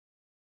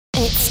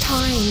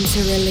Time to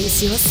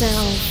release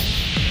yourself.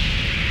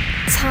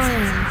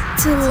 Time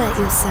to let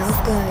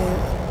yourself go.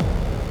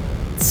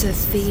 To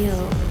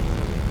feel.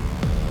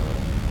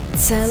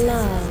 To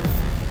love.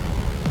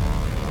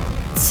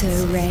 To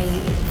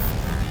rave.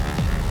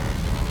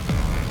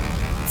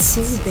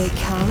 To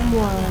become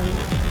one.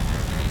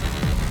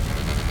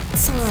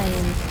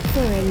 Time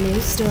for a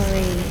new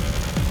story.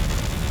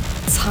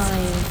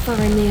 Time for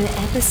a new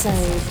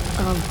episode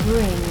of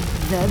Bring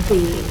the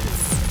Beats.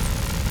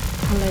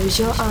 Close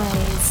your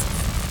eyes,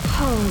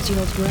 hold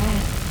your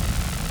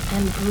breath,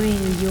 and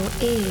bring your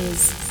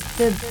ears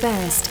the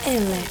best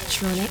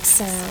electronic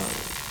sound.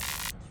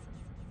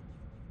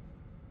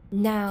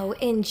 Now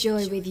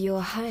enjoy with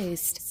your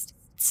host,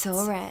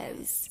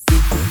 Torres.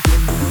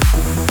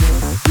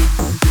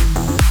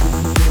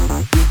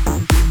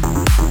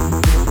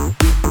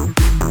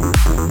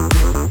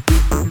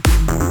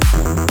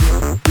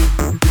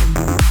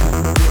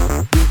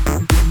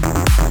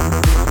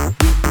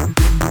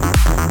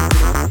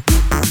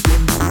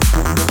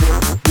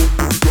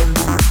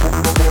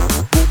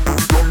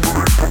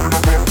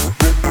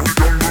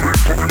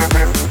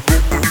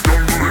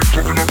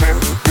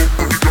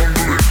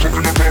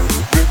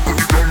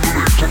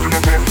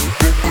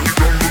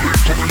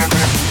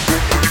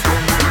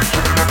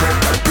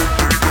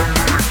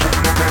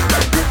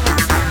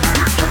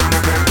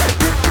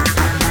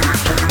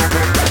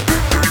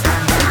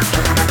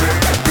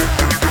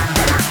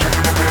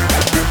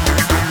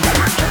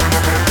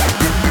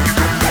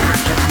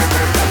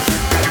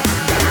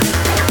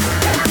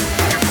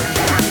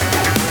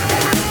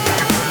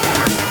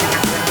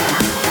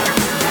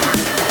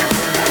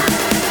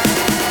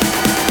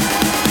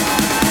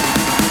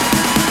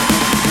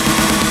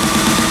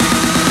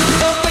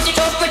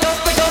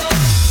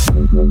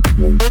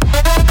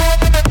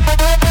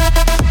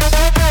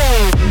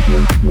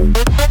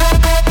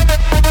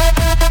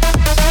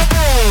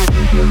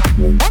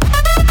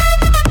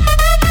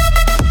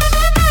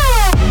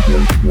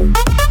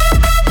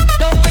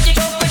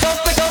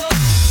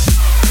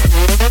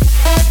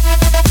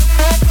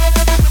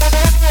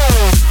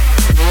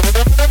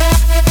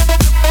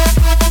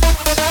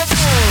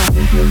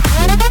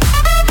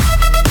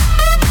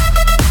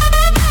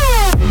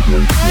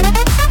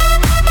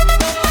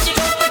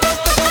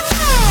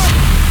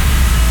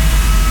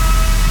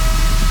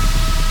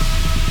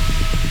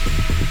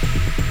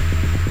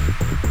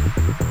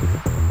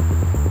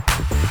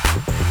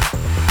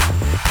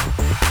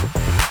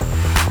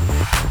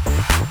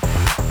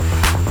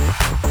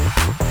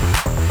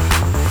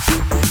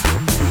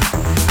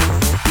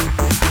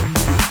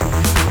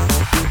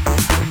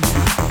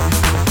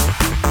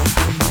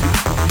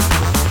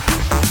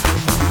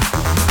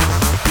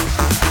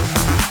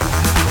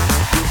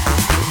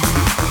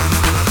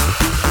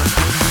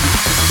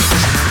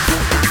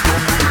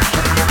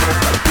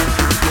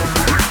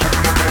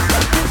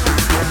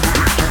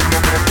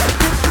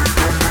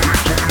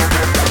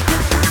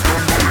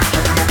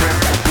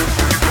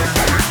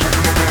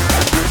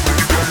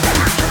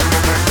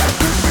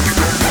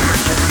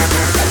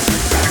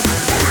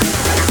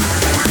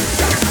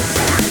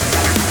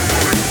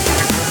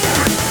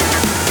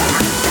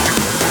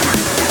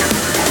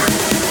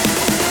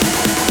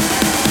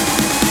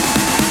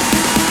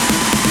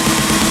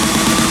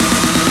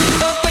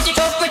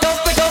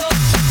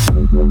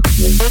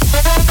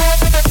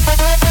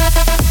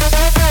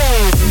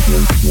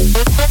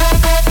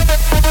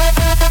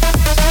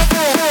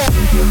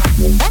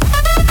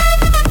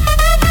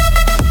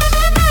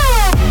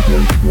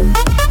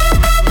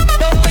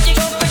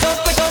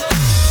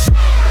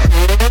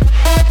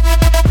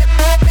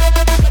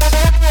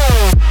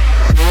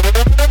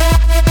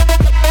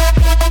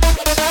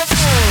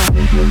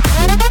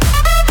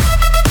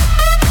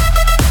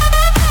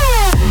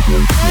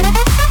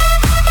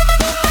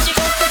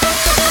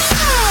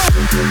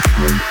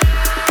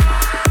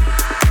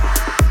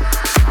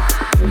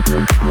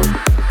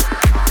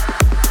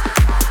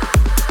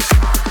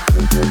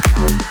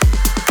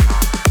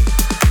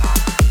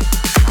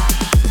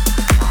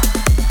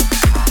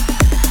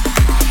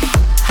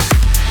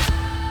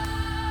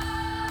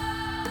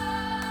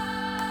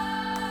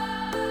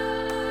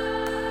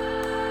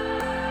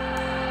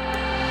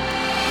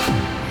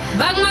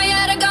 Back my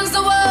head against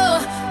the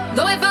wall.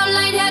 Though I felt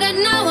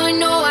lightheaded, now I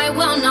know I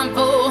will not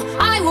fall.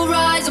 I will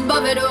rise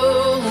above it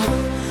all.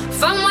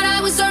 Found what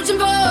I was searching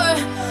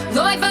for.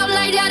 Though I felt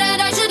lightheaded,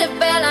 I should have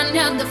fell and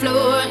hit the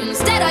floor.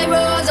 Instead, I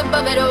rose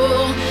above it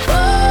all.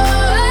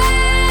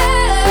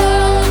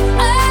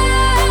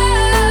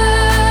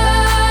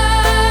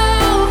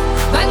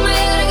 Back my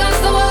head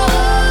against the wall.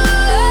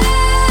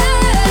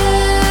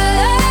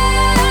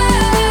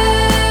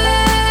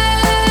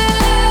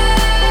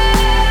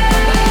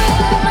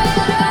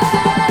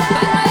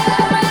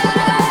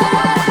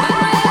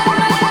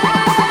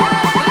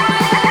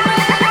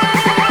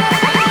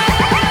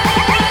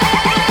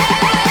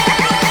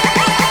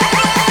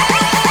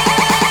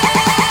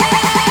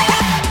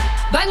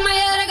 Back my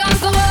head against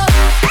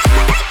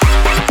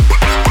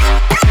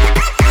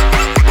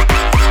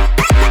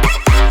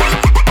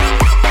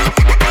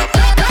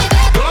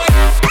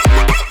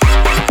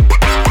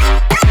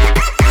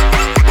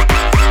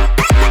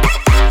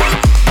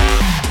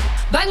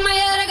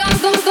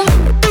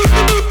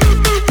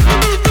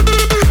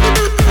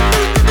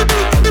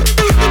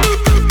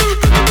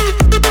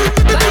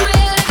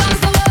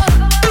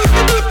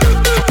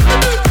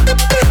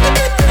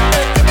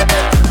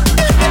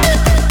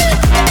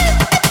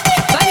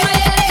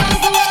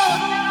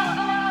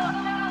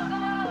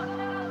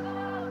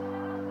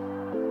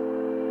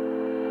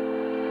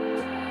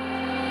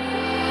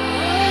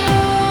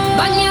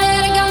Bang your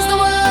head against the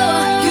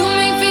wall. You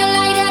may feel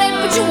lightheaded,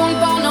 but you won't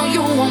fall, no,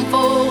 you won't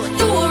fall.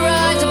 You will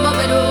rise above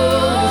it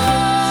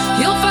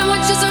all. You'll find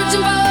what you're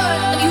searching for.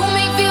 You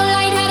may feel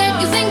lightheaded,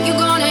 you think you're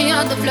gonna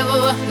hit the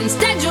floor.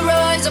 Instead, you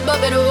rise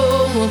above it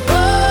all.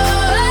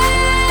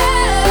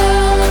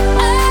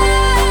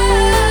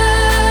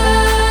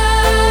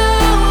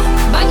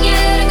 Bang your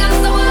head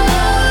against the wall.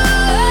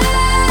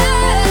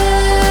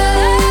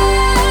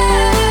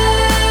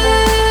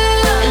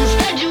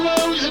 Instead, you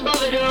rose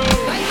above it all.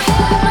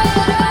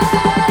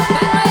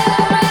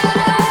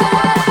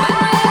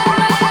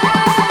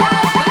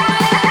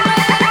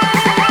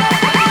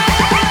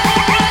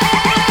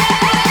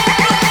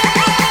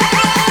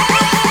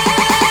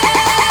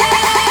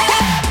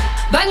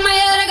 Bang my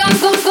head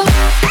against the wall.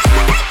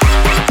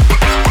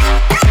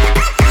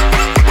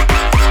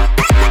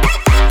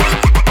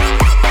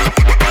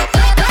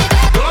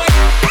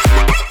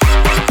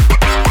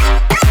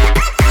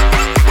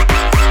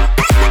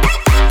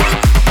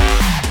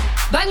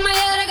 Bang my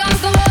head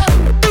against the wall.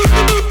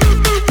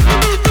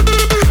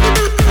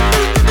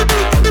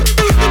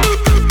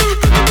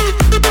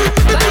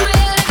 Bang my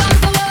head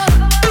against the wall.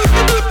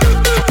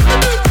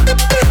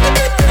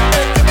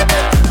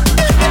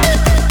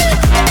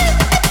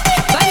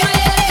 Bang my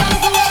head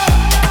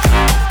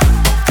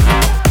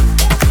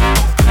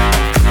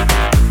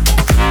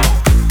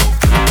against the wall.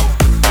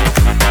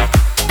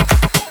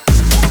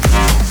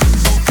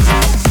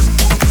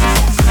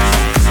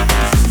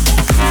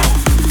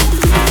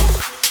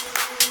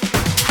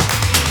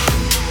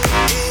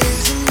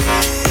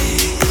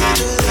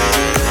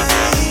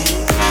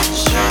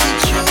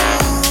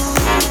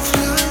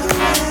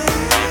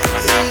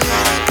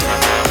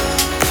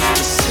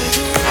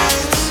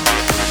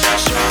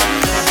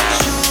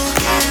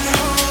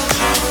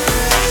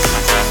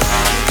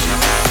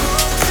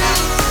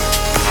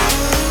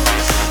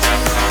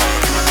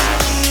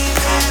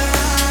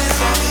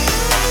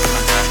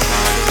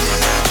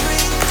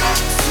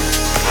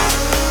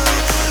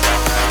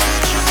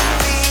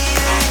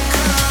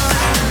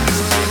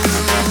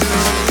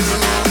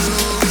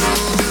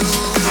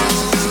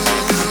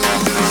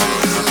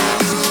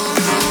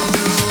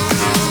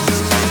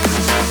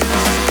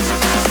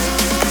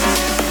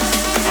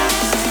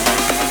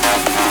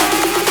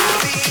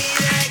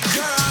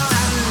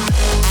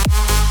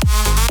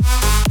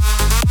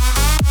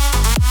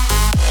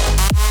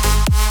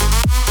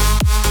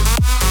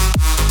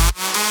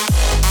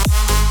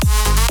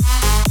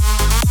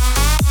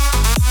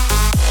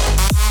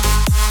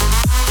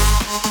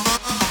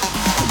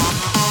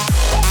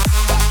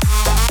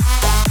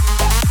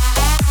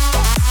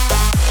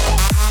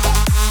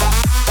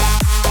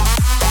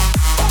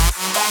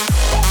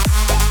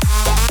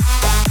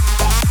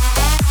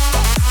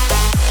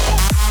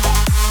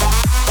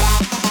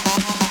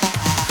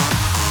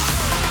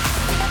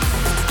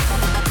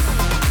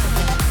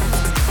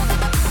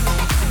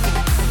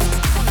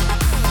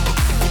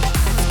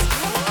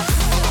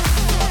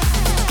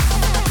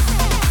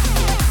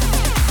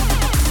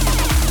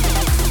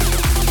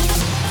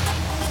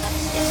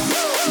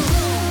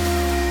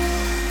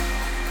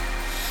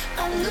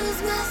 I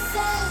lose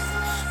myself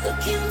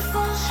looking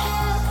for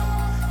help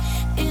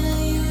in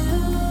you.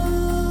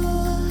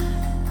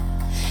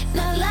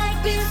 Not like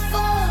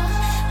before,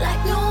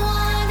 like no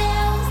one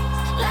else,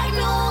 like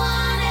no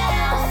one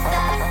else.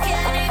 I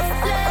can't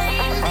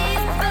explain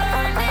these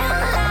burning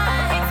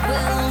lights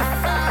will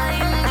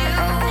find you,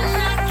 and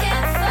I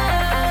can't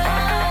find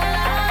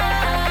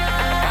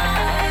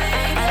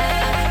it.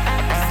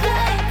 It's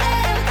like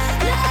this,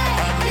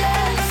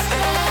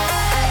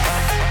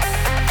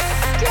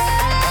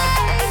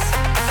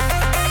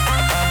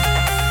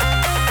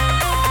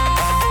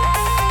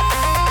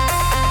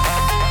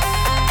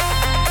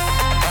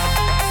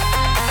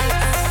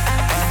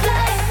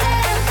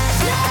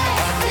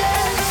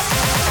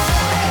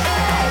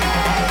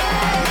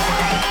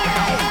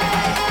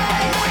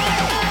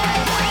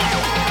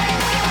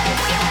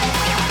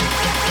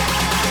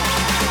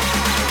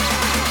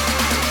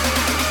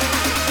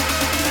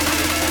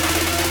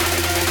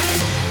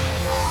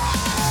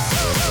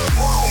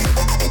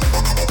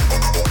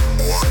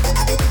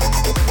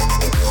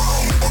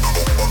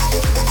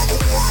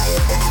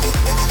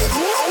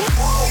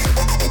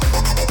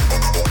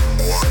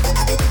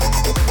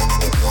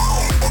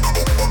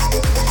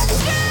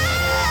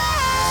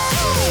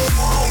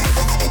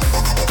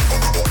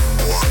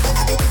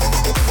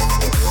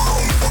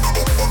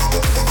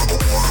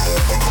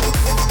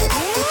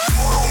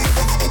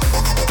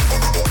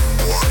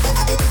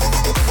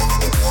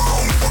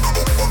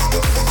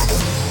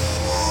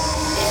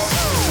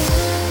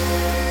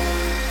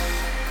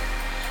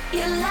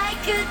 you're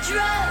like a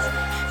drug,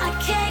 I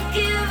can't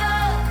give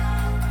up.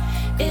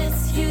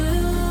 It's you,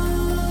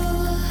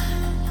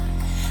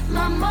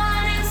 my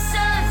morning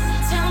sun.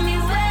 Tell me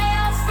where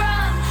you're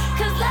from,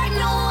 'cause like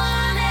no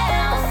one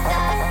else,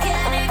 I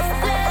can't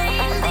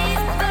explain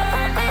these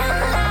burning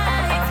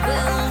lights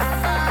will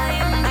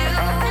find you,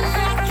 and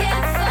I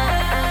can't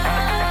find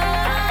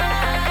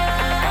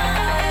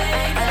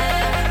it.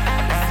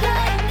 It's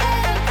like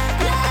this.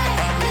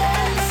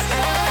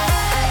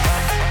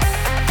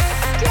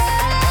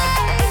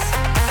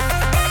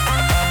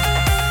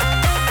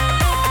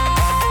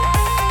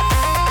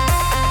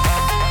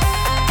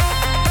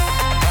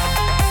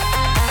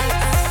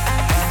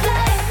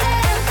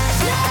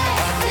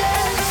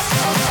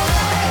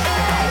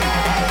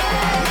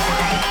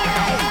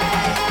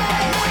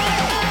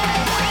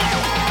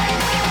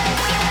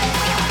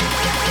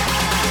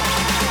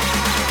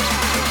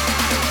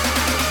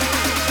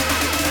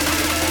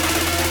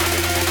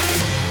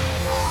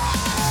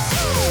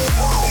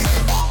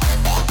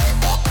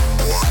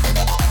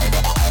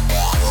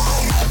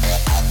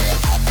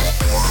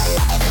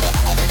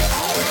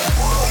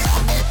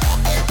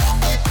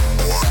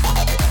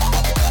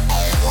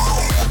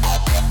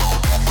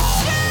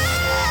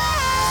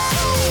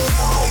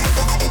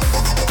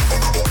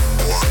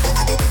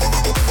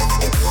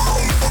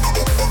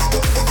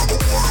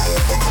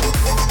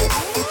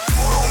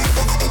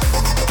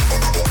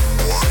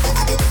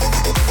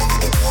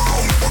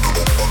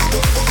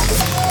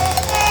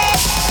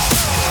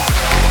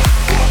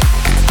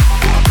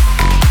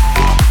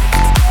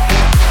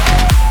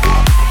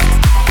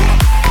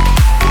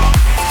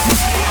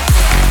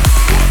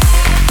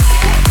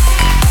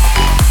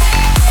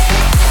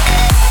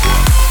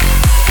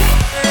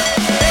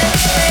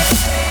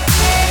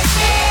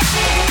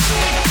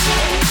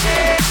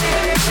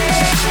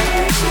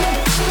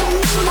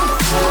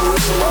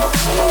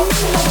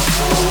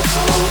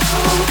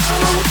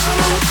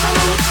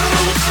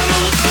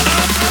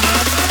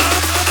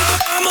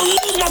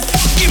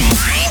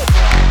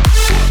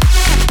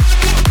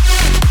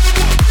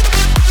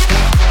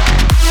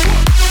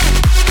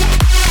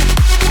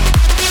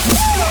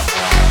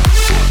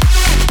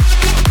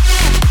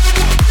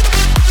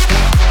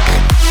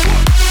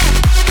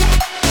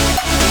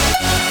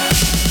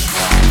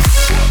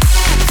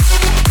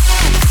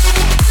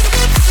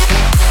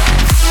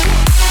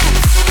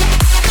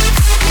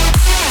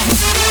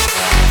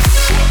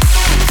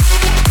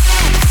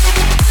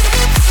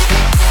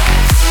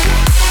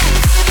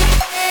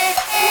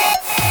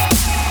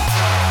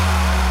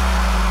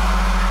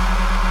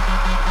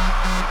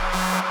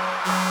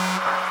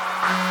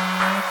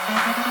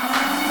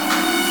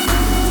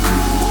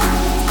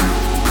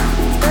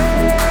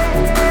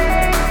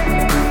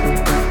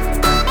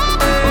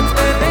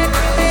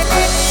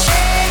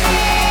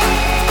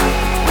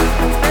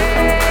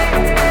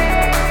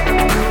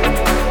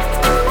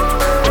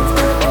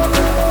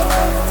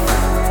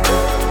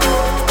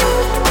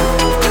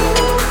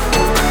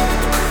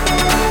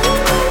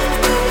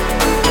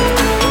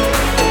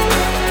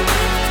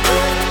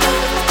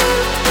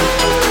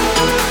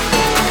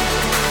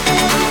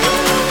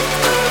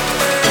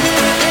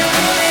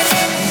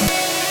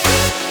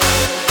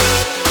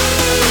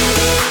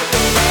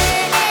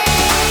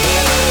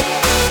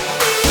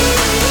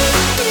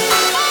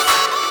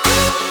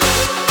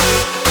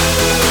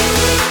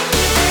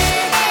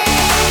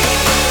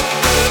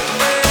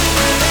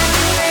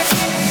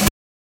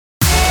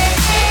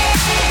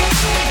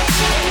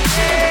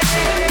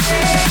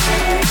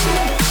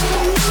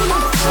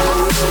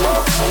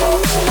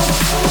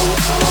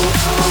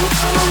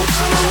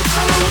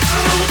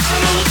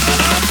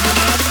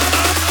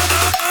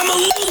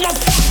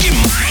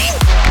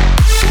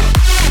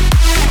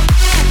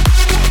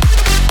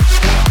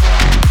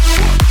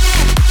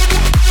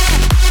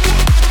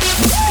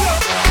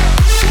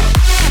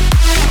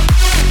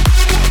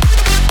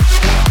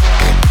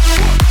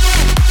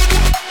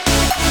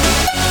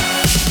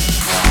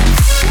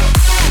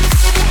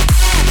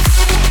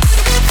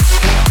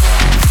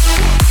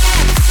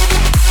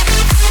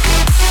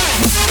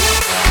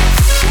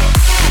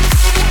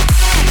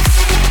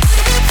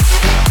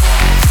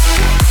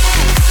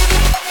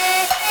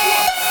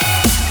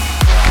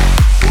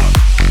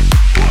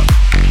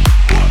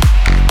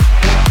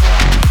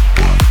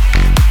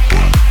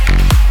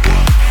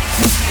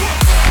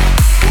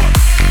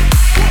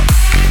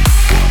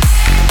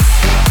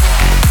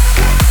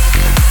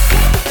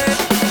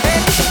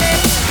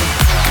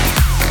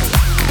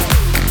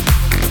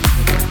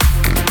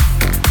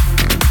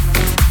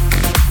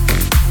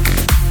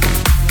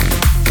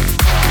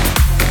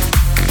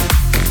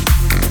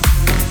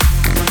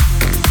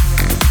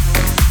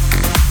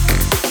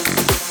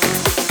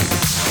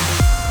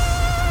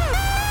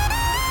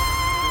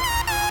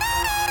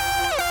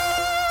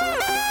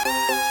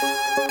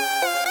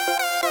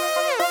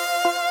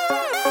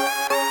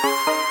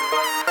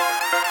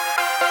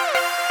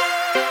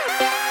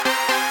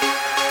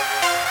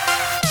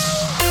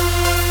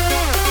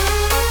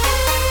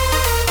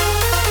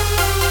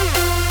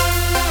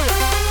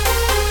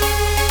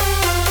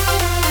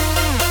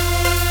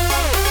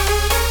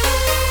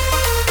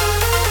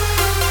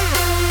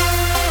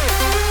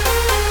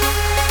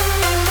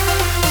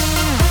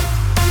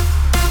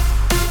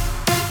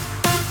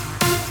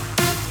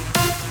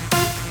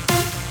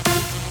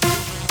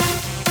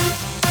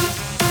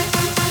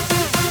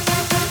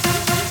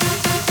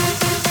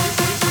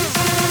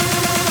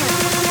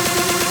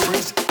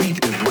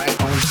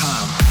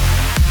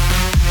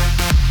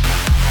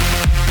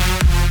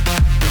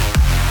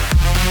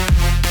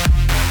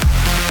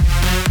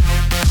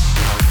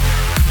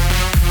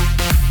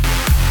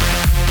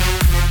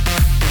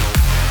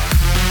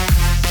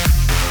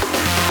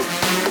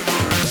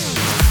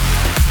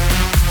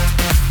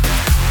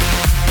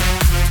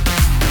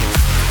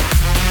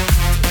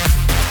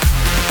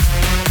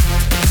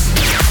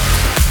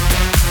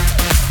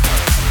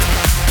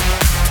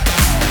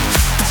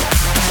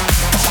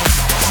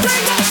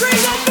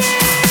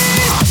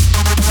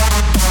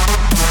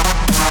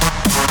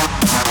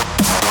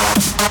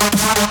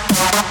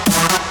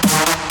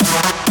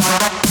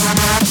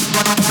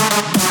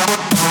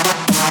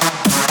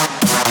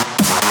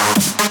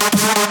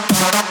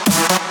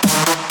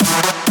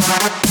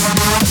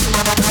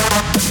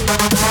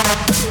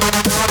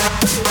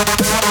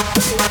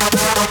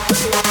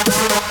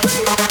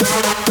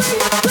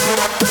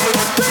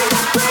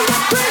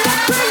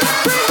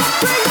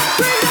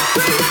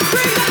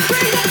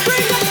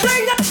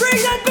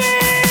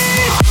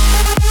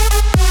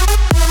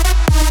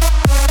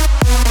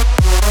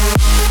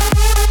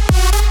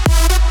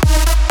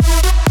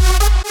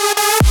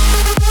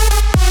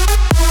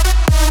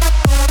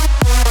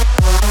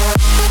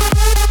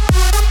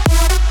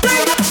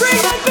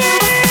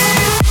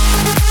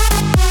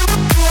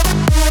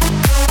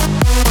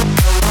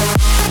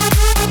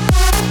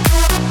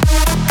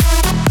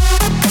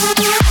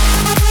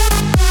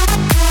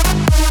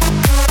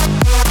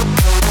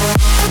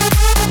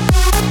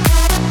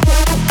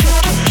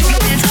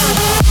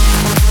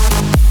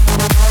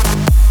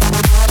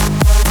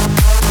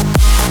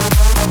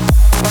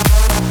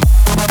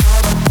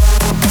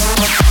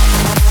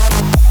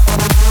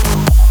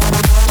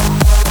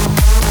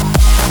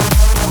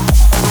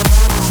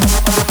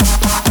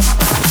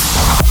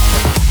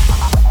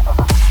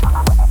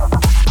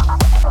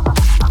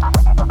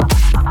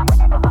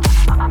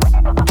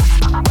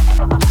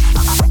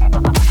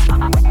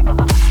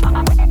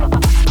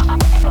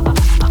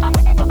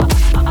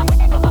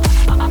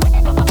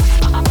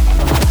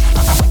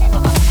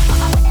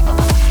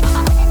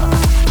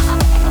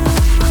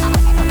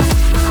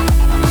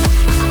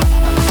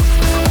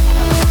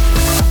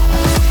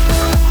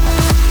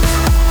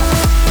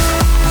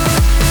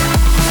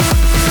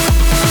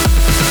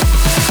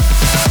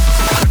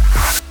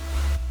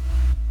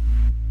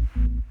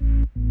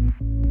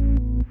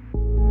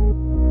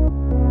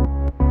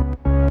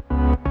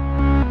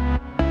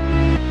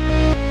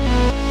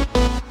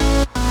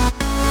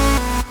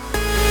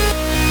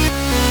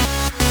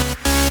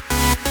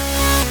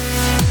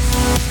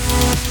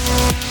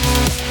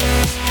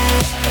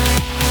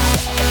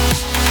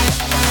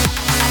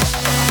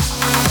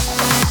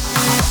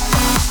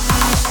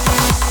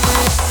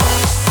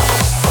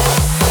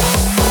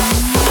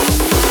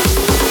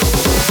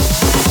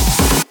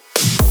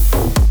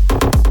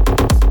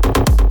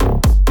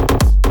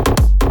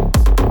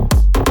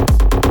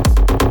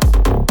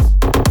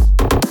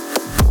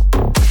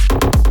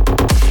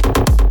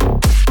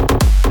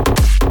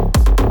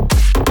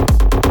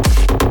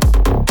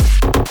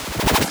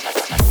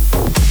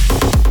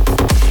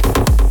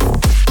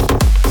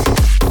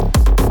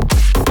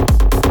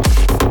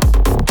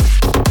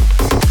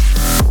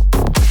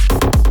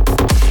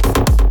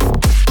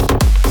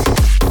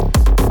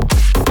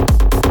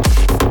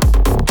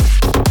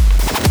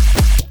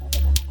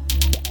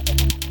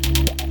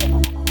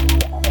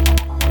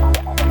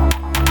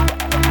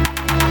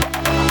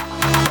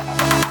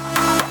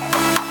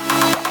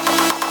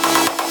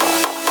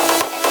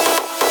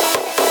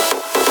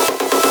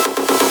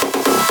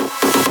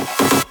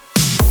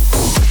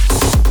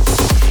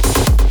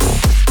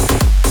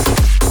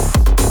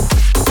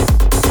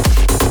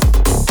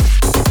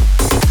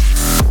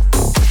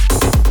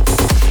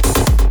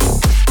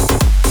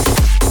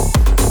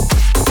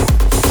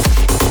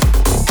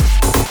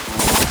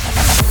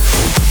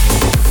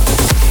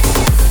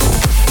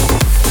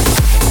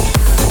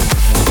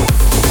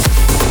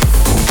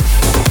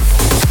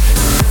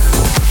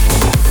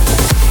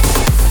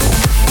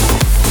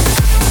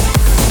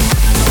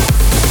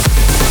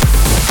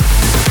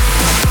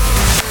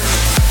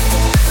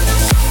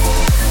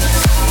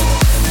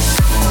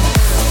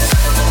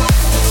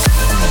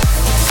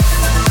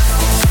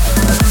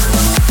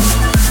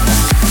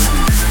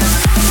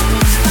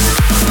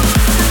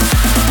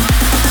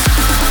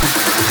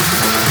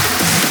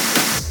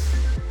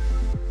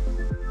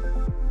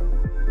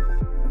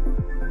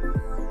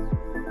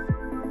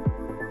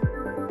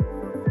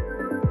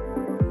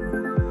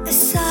 a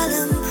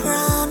solemn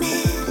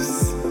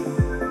promise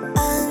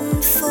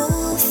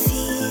unfulfilled,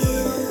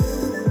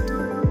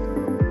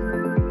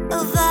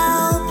 a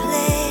vow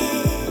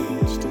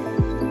pledged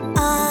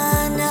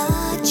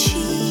unachieved,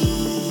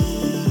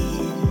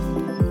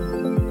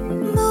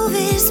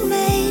 movies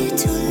made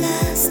to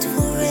last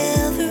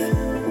forever,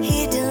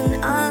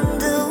 hidden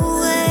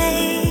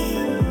underway,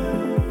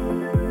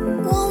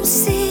 won't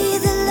see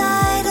the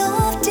light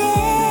of day.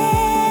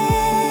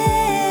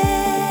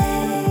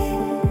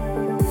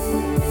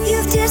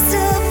 You've just